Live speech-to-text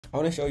I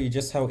want to show you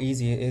just how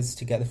easy it is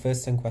to get the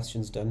first 10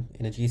 questions done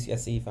in a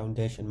GCSE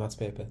Foundation maths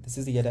paper. This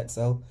is the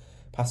Edexcel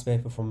past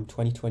paper from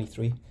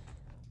 2023.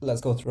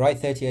 Let's go through.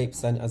 Write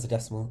 38% as a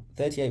decimal.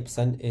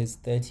 38% is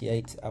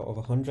 38 out of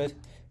 100.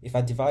 If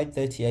I divide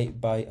 38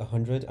 by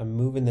 100, I'm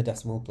moving the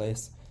decimal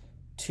place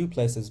 2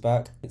 places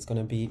back. It's going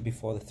to be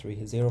before the 3,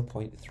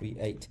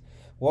 0.38.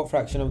 What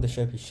fraction of the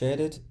shape is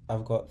shaded?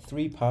 I've got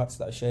 3 parts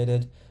that are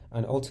shaded,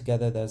 and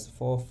altogether there's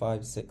 4,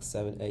 5, 6,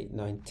 7, 8,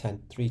 9, 10.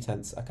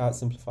 3/10. I can't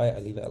simplify it, I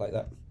leave it like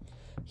that.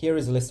 Here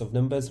is a list of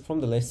numbers.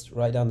 From the list,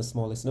 write down the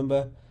smallest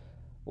number.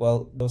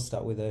 Well, those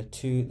start with a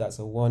 2, that's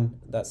a 1,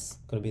 that's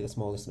going to be the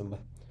smallest number.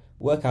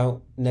 Work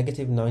out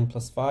 -9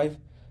 plus 5.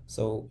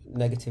 So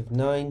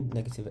 -9,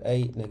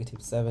 -8,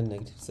 -7,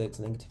 -6,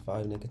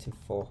 -5,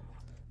 -4.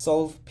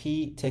 Solve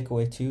p take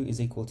away 2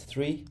 is equal to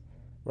 3.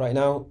 Right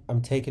now,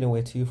 I'm taking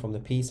away 2 from the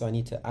p, so I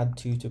need to add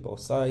 2 to both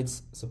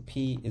sides. So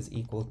p is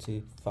equal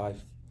to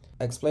 5.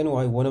 Explain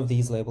why one of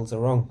these labels are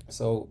wrong.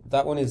 So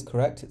that one is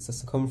correct. It's the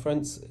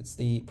circumference. It's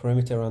the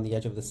perimeter around the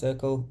edge of the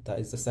circle. That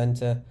is the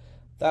center.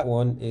 That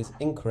one is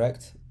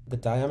incorrect. The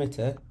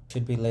diameter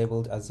should be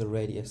labeled as the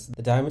radius.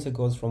 The diameter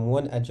goes from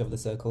one edge of the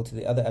circle to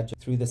the other edge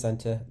through the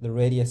center. The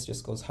radius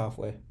just goes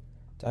halfway.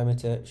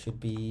 Diameter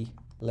should be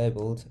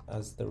labeled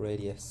as the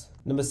radius.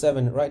 Number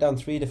 7, write down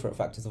 3 different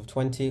factors of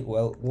 20.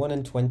 Well, 1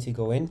 and 20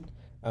 go in,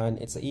 and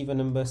it's an even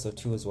number, so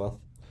 2 as well.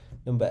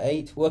 Number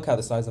 8, work out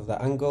the size of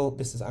that angle.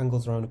 This is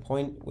angles around a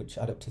point, which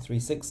add up to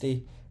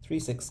 360.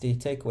 360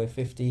 take away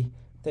 50.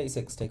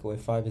 36 take away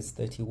 5 is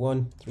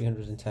 31.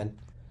 310.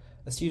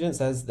 A student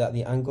says that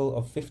the angle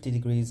of 50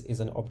 degrees is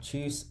an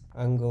obtuse.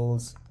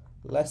 Angles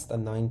less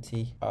than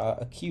 90 are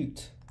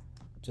acute,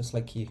 just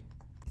like you.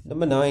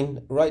 Number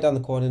 9, write down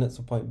the coordinates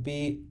of point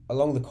B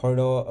along the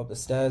corridor up the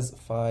stairs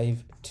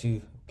 5,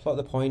 2. Plot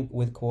the point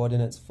with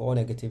coordinates 4,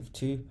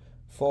 -2,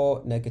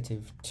 4,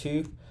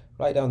 -2.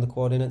 Write down the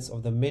coordinates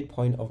of the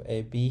midpoint of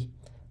AB.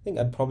 I think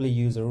I'd probably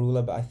use a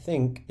ruler, but I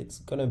think it's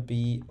going to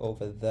be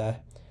over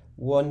there.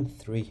 1,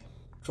 3.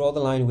 Draw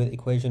the line with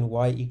equation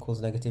y equals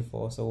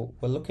 -4. So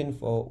we're looking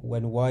for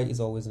when y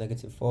is always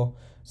 -4.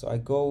 So I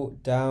go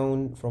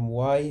down from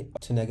y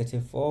to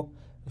 -4.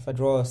 If I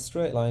draw a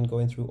straight line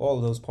going through all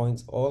of those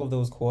points, all of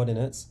those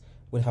coordinates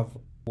would have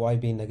y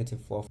being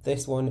 -4.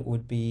 This one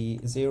would be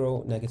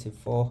 0,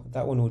 -4.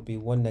 That one would be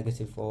 1,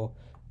 -4,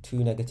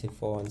 2,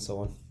 -4, and so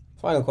on.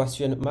 Final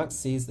question. Max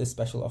sees this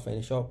special offer in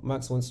a shop.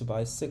 Max wants to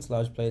buy 6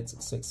 large plates,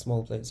 6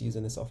 small plates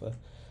using this offer.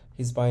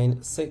 He's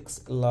buying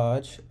 6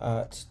 large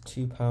at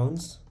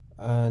 £2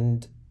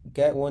 and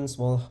get 1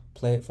 small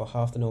plate for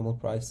half the normal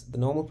price. The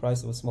normal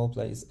price of a small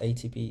plate is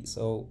 80p,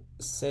 so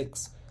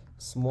 6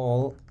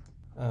 small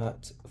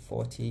at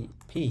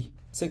 40p.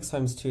 6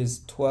 times 2 is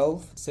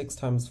 12. 6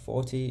 times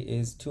 40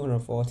 is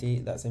 240.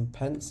 That's in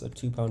pence, so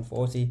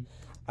 £2.40.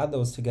 Add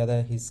those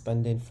together, he's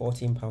spending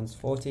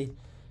 £14.40.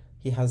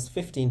 He has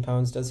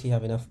 £15. Does he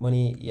have enough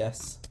money?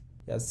 Yes.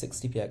 He has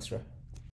 60p extra.